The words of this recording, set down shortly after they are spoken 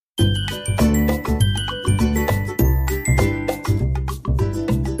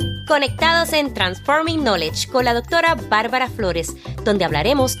Conectados en Transforming Knowledge con la doctora Bárbara Flores, donde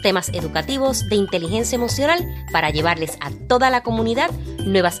hablaremos temas educativos de inteligencia emocional para llevarles a toda la comunidad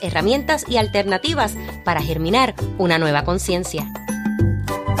nuevas herramientas y alternativas para germinar una nueva conciencia.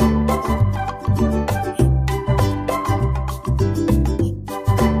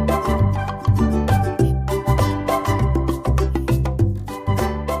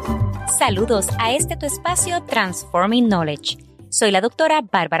 Saludos a tu espacio Transforming Knowledge. Soy la doctora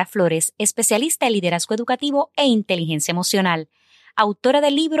Bárbara Flores, especialista en liderazgo educativo e inteligencia emocional, autora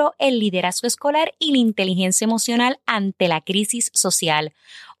del libro El liderazgo escolar y la inteligencia emocional ante la crisis social.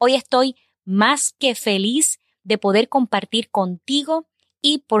 Hoy estoy más que feliz de poder compartir contigo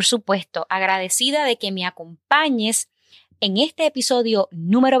y, por supuesto, agradecida de que me acompañes en este episodio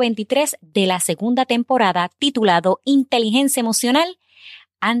número 23 de la segunda temporada titulado Inteligencia Emocional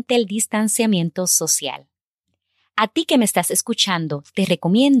ante el distanciamiento social. A ti que me estás escuchando, te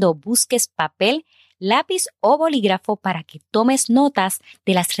recomiendo busques papel, lápiz o bolígrafo para que tomes notas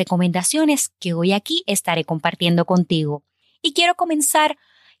de las recomendaciones que hoy aquí estaré compartiendo contigo. Y quiero comenzar,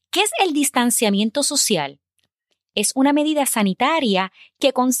 ¿qué es el distanciamiento social? Es una medida sanitaria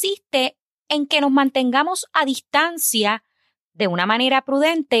que consiste en que nos mantengamos a distancia de una manera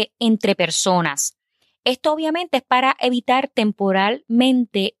prudente entre personas. Esto obviamente es para evitar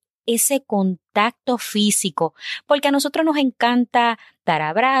temporalmente ese contacto físico, porque a nosotros nos encanta dar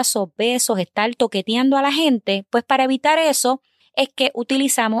abrazos, besos, estar toqueteando a la gente, pues para evitar eso es que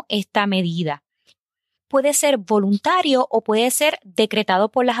utilizamos esta medida. Puede ser voluntario o puede ser decretado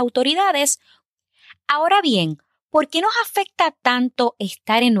por las autoridades. Ahora bien, ¿por qué nos afecta tanto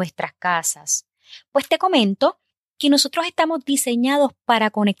estar en nuestras casas? Pues te comento que nosotros estamos diseñados para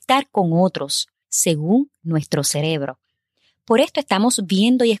conectar con otros, según nuestro cerebro. Por esto estamos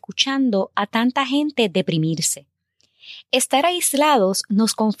viendo y escuchando a tanta gente deprimirse. Estar aislados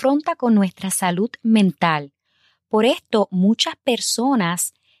nos confronta con nuestra salud mental. Por esto muchas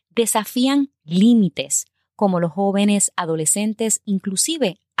personas desafían límites, como los jóvenes, adolescentes,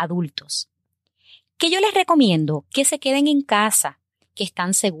 inclusive adultos. ¿Qué yo les recomiendo? Que se queden en casa, que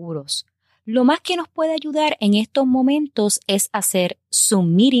están seguros. Lo más que nos puede ayudar en estos momentos es hacer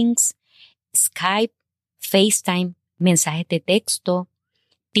Zoom meetings, Skype, FaceTime, mensajes de texto,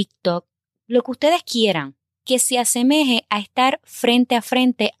 TikTok, lo que ustedes quieran, que se asemeje a estar frente a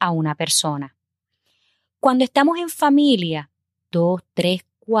frente a una persona. Cuando estamos en familia, 2, 3,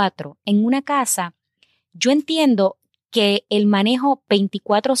 4, en una casa, yo entiendo que el manejo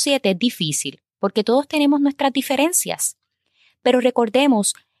 24/7 es difícil, porque todos tenemos nuestras diferencias. Pero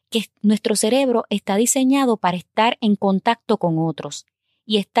recordemos que nuestro cerebro está diseñado para estar en contacto con otros.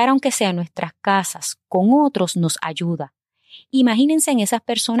 Y estar, aunque sea en nuestras casas, con otros nos ayuda. Imagínense en esas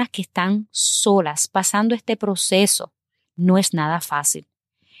personas que están solas pasando este proceso. No es nada fácil.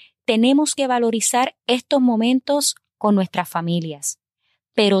 Tenemos que valorizar estos momentos con nuestras familias,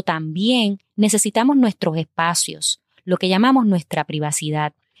 pero también necesitamos nuestros espacios, lo que llamamos nuestra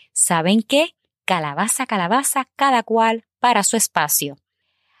privacidad. ¿Saben qué? Calabaza, calabaza, cada cual para su espacio.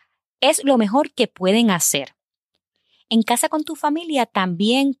 Es lo mejor que pueden hacer. En casa con tu familia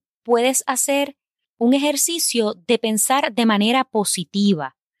también puedes hacer un ejercicio de pensar de manera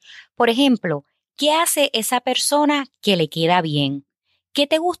positiva. Por ejemplo, ¿qué hace esa persona que le queda bien? ¿Qué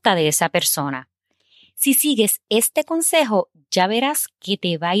te gusta de esa persona? Si sigues este consejo, ya verás que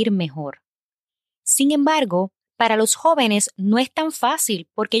te va a ir mejor. Sin embargo, para los jóvenes no es tan fácil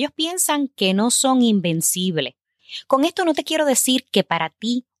porque ellos piensan que no son invencibles. Con esto no te quiero decir que para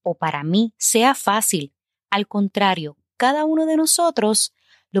ti o para mí sea fácil. Al contrario, cada uno de nosotros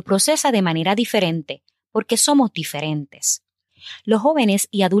lo procesa de manera diferente, porque somos diferentes. Los jóvenes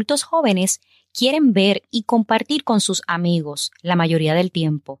y adultos jóvenes quieren ver y compartir con sus amigos la mayoría del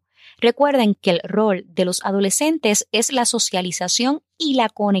tiempo. Recuerden que el rol de los adolescentes es la socialización y la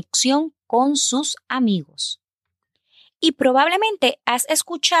conexión con sus amigos. Y probablemente has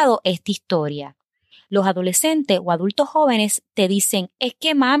escuchado esta historia. Los adolescentes o adultos jóvenes te dicen, es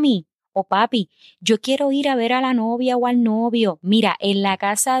que mami o papi, yo quiero ir a ver a la novia o al novio. Mira, en la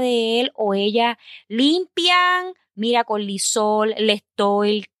casa de él o ella limpian, mira, con Lysol,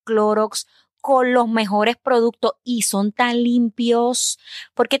 Lestol, Clorox, con los mejores productos y son tan limpios.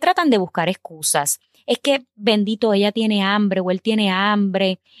 ¿Por qué tratan de buscar excusas? Es que bendito, ella tiene hambre o él tiene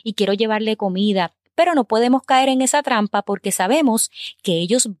hambre y quiero llevarle comida. Pero no podemos caer en esa trampa porque sabemos que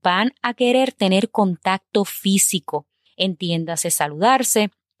ellos van a querer tener contacto físico. Entiéndase,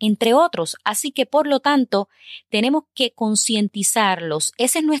 saludarse, entre otros. Así que, por lo tanto, tenemos que concientizarlos.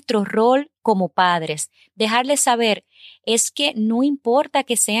 Ese es nuestro rol como padres. Dejarles saber es que no importa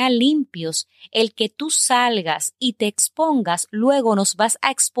que sean limpios, el que tú salgas y te expongas, luego nos vas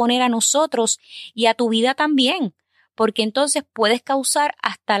a exponer a nosotros y a tu vida también, porque entonces puedes causar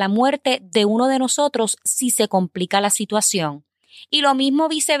hasta la muerte de uno de nosotros si se complica la situación. Y lo mismo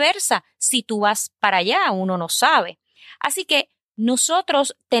viceversa, si tú vas para allá, uno no sabe. Así que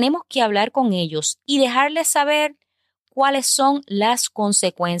nosotros tenemos que hablar con ellos y dejarles saber cuáles son las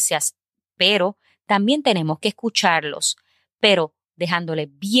consecuencias, pero también tenemos que escucharlos, pero dejándoles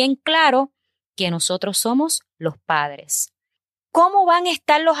bien claro que nosotros somos los padres. ¿Cómo van a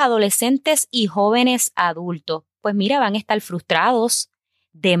estar los adolescentes y jóvenes adultos? Pues mira, van a estar frustrados,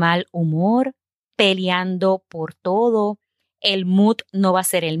 de mal humor, peleando por todo, el mood no va a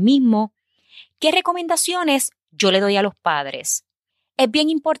ser el mismo. ¿Qué recomendaciones yo le doy a los padres? Es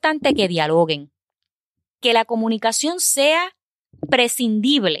bien importante que dialoguen, que la comunicación sea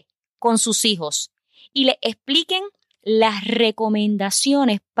prescindible con sus hijos y le expliquen las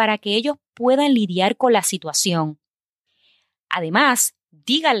recomendaciones para que ellos puedan lidiar con la situación. Además,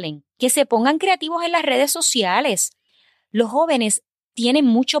 díganle que se pongan creativos en las redes sociales. Los jóvenes tienen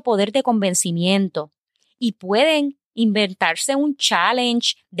mucho poder de convencimiento y pueden inventarse un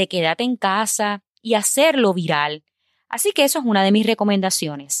challenge de quédate en casa y hacerlo viral. Así que eso es una de mis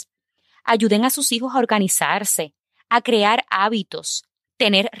recomendaciones. Ayuden a sus hijos a organizarse, a crear hábitos,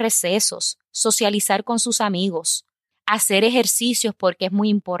 tener recesos, socializar con sus amigos, hacer ejercicios porque es muy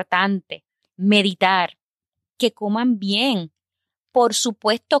importante, meditar, que coman bien, por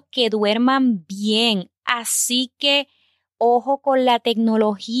supuesto que duerman bien. Así que ojo con la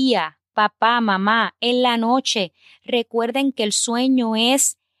tecnología, papá, mamá, en la noche. Recuerden que el sueño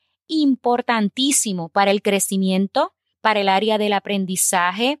es importantísimo para el crecimiento, para el área del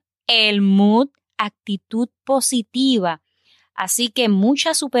aprendizaje, el mood, actitud positiva. Así que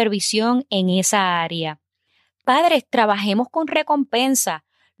mucha supervisión en esa área. Padres, trabajemos con recompensa.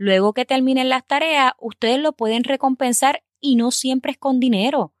 Luego que terminen las tareas, ustedes lo pueden recompensar y no siempre es con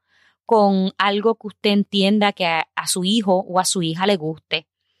dinero, con algo que usted entienda que a su hijo o a su hija le guste.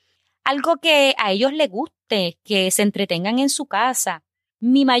 Algo que a ellos les guste, que se entretengan en su casa.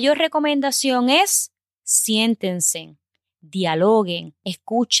 Mi mayor recomendación es siéntense, dialoguen,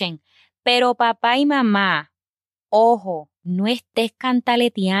 escuchen, pero papá y mamá, ojo, no estés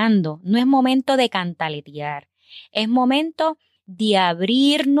cantaleteando, no es momento de cantaletear, es momento de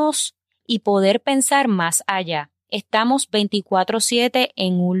abrirnos y poder pensar más allá. Estamos 24/7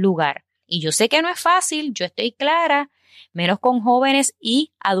 en un lugar y yo sé que no es fácil, yo estoy clara, menos con jóvenes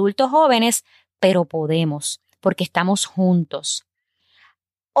y adultos jóvenes, pero podemos porque estamos juntos.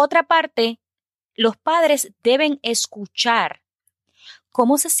 Otra parte, los padres deben escuchar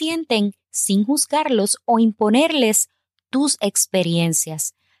cómo se sienten sin juzgarlos o imponerles tus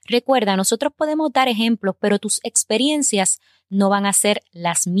experiencias. Recuerda, nosotros podemos dar ejemplos, pero tus experiencias no van a ser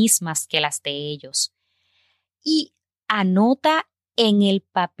las mismas que las de ellos. Y anota en el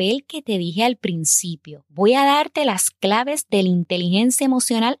papel que te dije al principio. Voy a darte las claves de la inteligencia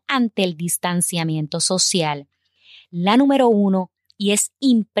emocional ante el distanciamiento social. La número 1, y es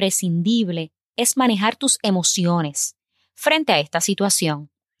imprescindible, es manejar tus emociones frente a esta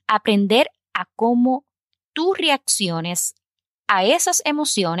situación. Aprender a cómo tú reacciones a esas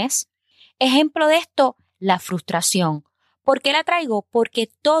emociones. Ejemplo de esto, la frustración. ¿Por qué la traigo?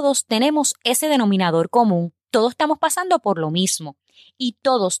 Porque todos tenemos ese denominador común. Todos estamos pasando por lo mismo y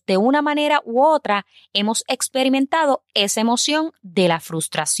todos de una manera u otra hemos experimentado esa emoción de la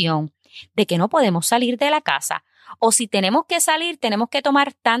frustración, de que no podemos salir de la casa o si tenemos que salir tenemos que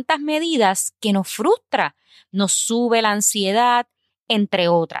tomar tantas medidas que nos frustra, nos sube la ansiedad, entre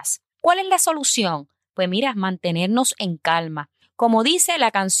otras. ¿Cuál es la solución? Pues mira, mantenernos en calma. Como dice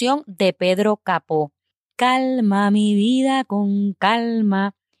la canción de Pedro Capó, calma mi vida con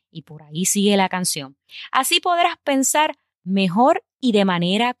calma. Y por ahí sigue la canción. Así podrás pensar mejor y de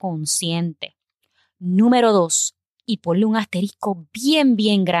manera consciente. Número 2, y ponle un asterisco bien,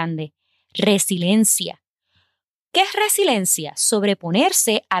 bien grande, resiliencia. ¿Qué es resiliencia?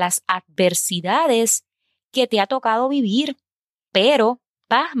 Sobreponerse a las adversidades que te ha tocado vivir, pero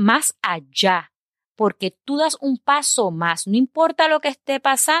vas más allá, porque tú das un paso más. No importa lo que esté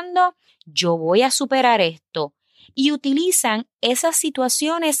pasando, yo voy a superar esto. Y utilizan esas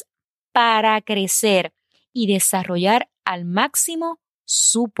situaciones para crecer y desarrollar al máximo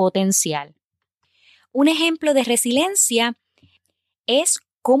su potencial. Un ejemplo de resiliencia es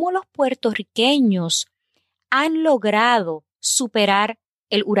cómo los puertorriqueños han logrado superar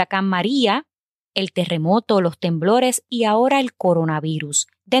el huracán María, el terremoto, los temblores y ahora el coronavirus.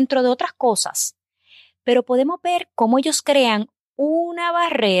 dentro de otras cosas. Pero podemos ver cómo ellos crean una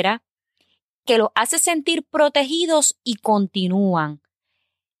barrera que los hace sentir protegidos y continúan.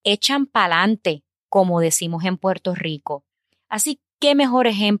 Echan pa'lante, como decimos en Puerto Rico. Así, ¿qué mejor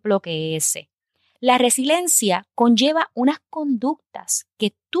ejemplo que ese? La resiliencia conlleva unas conductas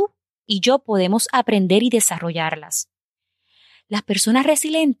que tú y yo podemos aprender y desarrollarlas. Las personas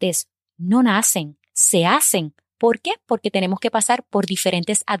resilientes no nacen, se hacen. ¿Por qué? Porque tenemos que pasar por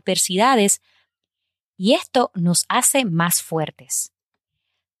diferentes adversidades y esto nos hace más fuertes.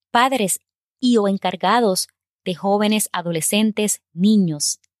 Padres y o encargados de jóvenes, adolescentes,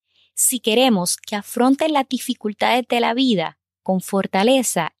 niños, si queremos que afronten las dificultades de la vida con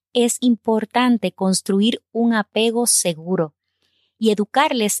fortaleza, es importante construir un apego seguro y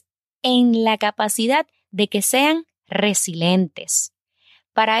educarles en la capacidad de que sean resilientes.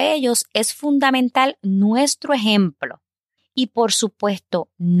 Para ellos es fundamental nuestro ejemplo y, por supuesto,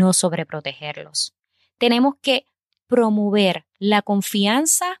 no sobreprotegerlos. Tenemos que promover la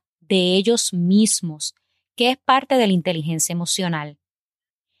confianza de ellos mismos, que es parte de la inteligencia emocional.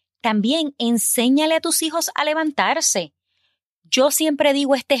 También enséñale a tus hijos a levantarse. Yo siempre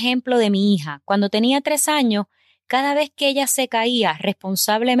digo este ejemplo de mi hija. Cuando tenía 3 años, cada vez que ella se caía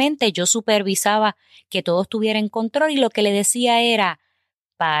responsablemente, yo supervisaba que todo estuviera en control y lo que le decía era: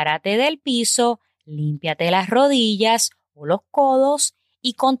 párate del piso, límpiate las rodillas o los codos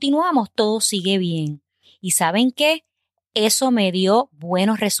y continuamos, todo sigue bien. ¿Y saben qué? Eso me dio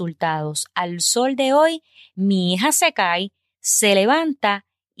buenos resultados. Al sol de hoy, mi hija se cae, se levanta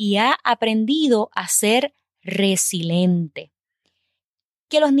y ha aprendido a ser resiliente.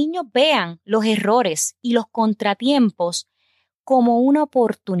 Que los niños vean los errores y los contratiempos como una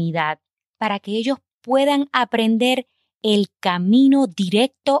oportunidad para que ellos puedan aprender el camino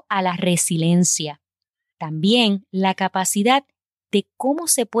directo a la resiliencia. También la capacidad de cómo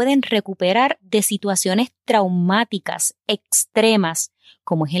se pueden recuperar de situaciones traumáticas extremas,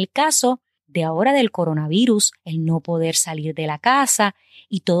 como es el caso de ahora del coronavirus, el no poder salir de la casa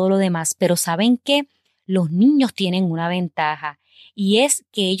y todo lo demás. Pero ¿saben qué? Los niños tienen una ventaja y es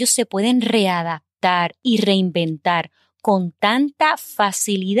que ellos se pueden readaptar y reinventar con tanta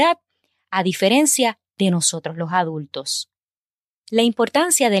facilidad a diferencia de nosotros los adultos. La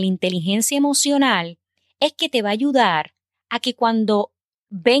importancia de la inteligencia emocional es que te va a ayudar a que cuando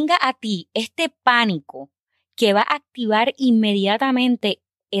venga a ti este pánico que va a activar inmediatamente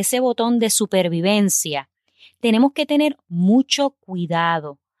ese botón de supervivencia, tenemos que tener mucho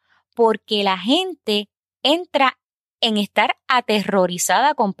cuidado porque la gente entra en estar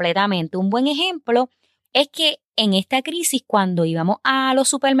aterrorizada completamente. Un buen ejemplo es que en esta crisis, cuando íbamos a los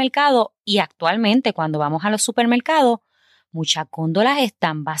supermercados y actualmente cuando vamos a los supermercados, muchas góndolas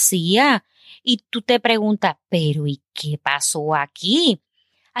están vacías y tú te preguntas, pero ¿y qué pasó aquí?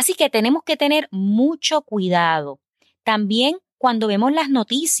 Así que tenemos que tener mucho cuidado. También cuando vemos las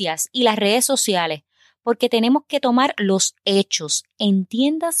noticias y las redes sociales, porque tenemos que tomar los hechos,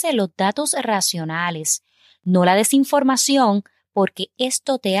 entiéndase los datos racionales, no la desinformación, porque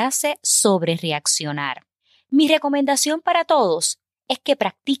esto te hace sobrereaccionar. Mi recomendación para todos es que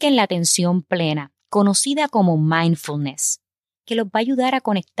practiquen la atención plena, conocida como mindfulness, que los va a ayudar a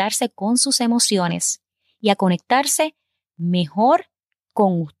conectarse con sus emociones y a conectarse mejor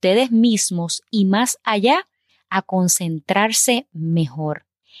con ustedes mismos y más allá, a concentrarse mejor.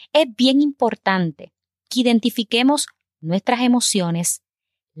 Es bien importante que identifiquemos nuestras emociones,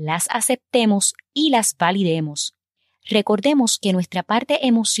 las aceptemos y las validemos. Recordemos que nuestra parte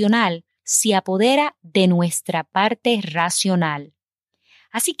emocional se apodera de nuestra parte racional.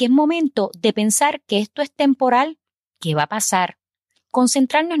 Así que es momento de pensar que esto es temporal, que va a pasar.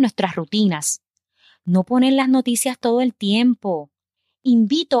 Concentrarnos en nuestras rutinas. No poner las noticias todo el tiempo.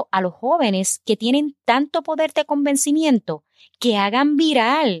 Invito a los jóvenes que tienen tanto poder de convencimiento que hagan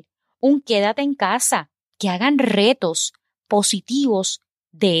viral un quédate en casa, que hagan retos positivos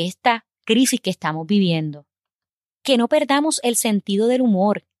de esta crisis que estamos viviendo. Que no perdamos el sentido del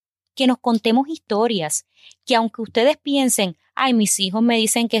humor, que nos contemos historias, que aunque ustedes piensen, ay, mis hijos me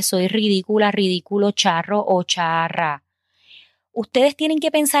dicen que soy ridícula, ridículo, charro o charra, ustedes tienen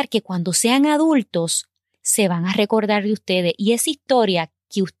que pensar que cuando sean adultos se van a recordar de ustedes y esa historia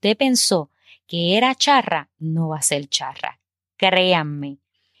que usted pensó que era charra no va a ser charra, créanme.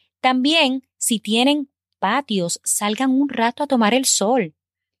 También, si tienen patios, salgan un rato a tomar el sol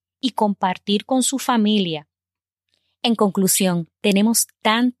y compartir con su familia. En conclusión, tenemos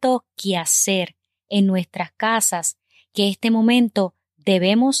tanto que hacer en nuestras casas que este momento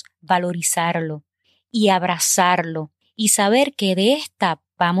debemos valorizarlo y abrazarlo y saber que de esta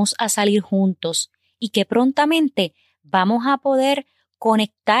vamos a salir juntos y que prontamente vamos a poder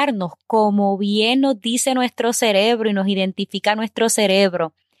conectarnos como bien nos dice nuestro cerebro y nos identifica nuestro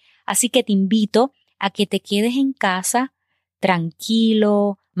cerebro. Así que te invito a que te quedes en casa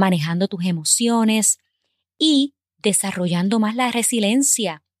tranquilo, manejando tus emociones y desarrollando más la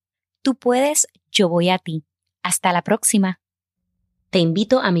resiliencia. Tú puedes, yo voy a ti. Hasta la próxima. Te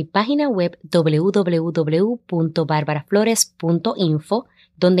invito a mi página web www.barbaraflores.info,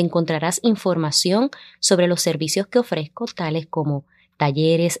 donde encontrarás información sobre los servicios que ofrezco, tales como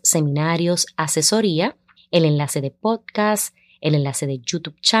talleres, seminarios, asesoría, el enlace de podcast, el enlace de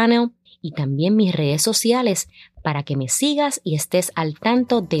YouTube channel y también mis redes sociales para que me sigas y estés al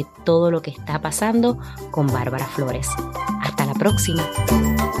tanto de todo lo que está pasando con Bárbara Flores. Hasta la próxima.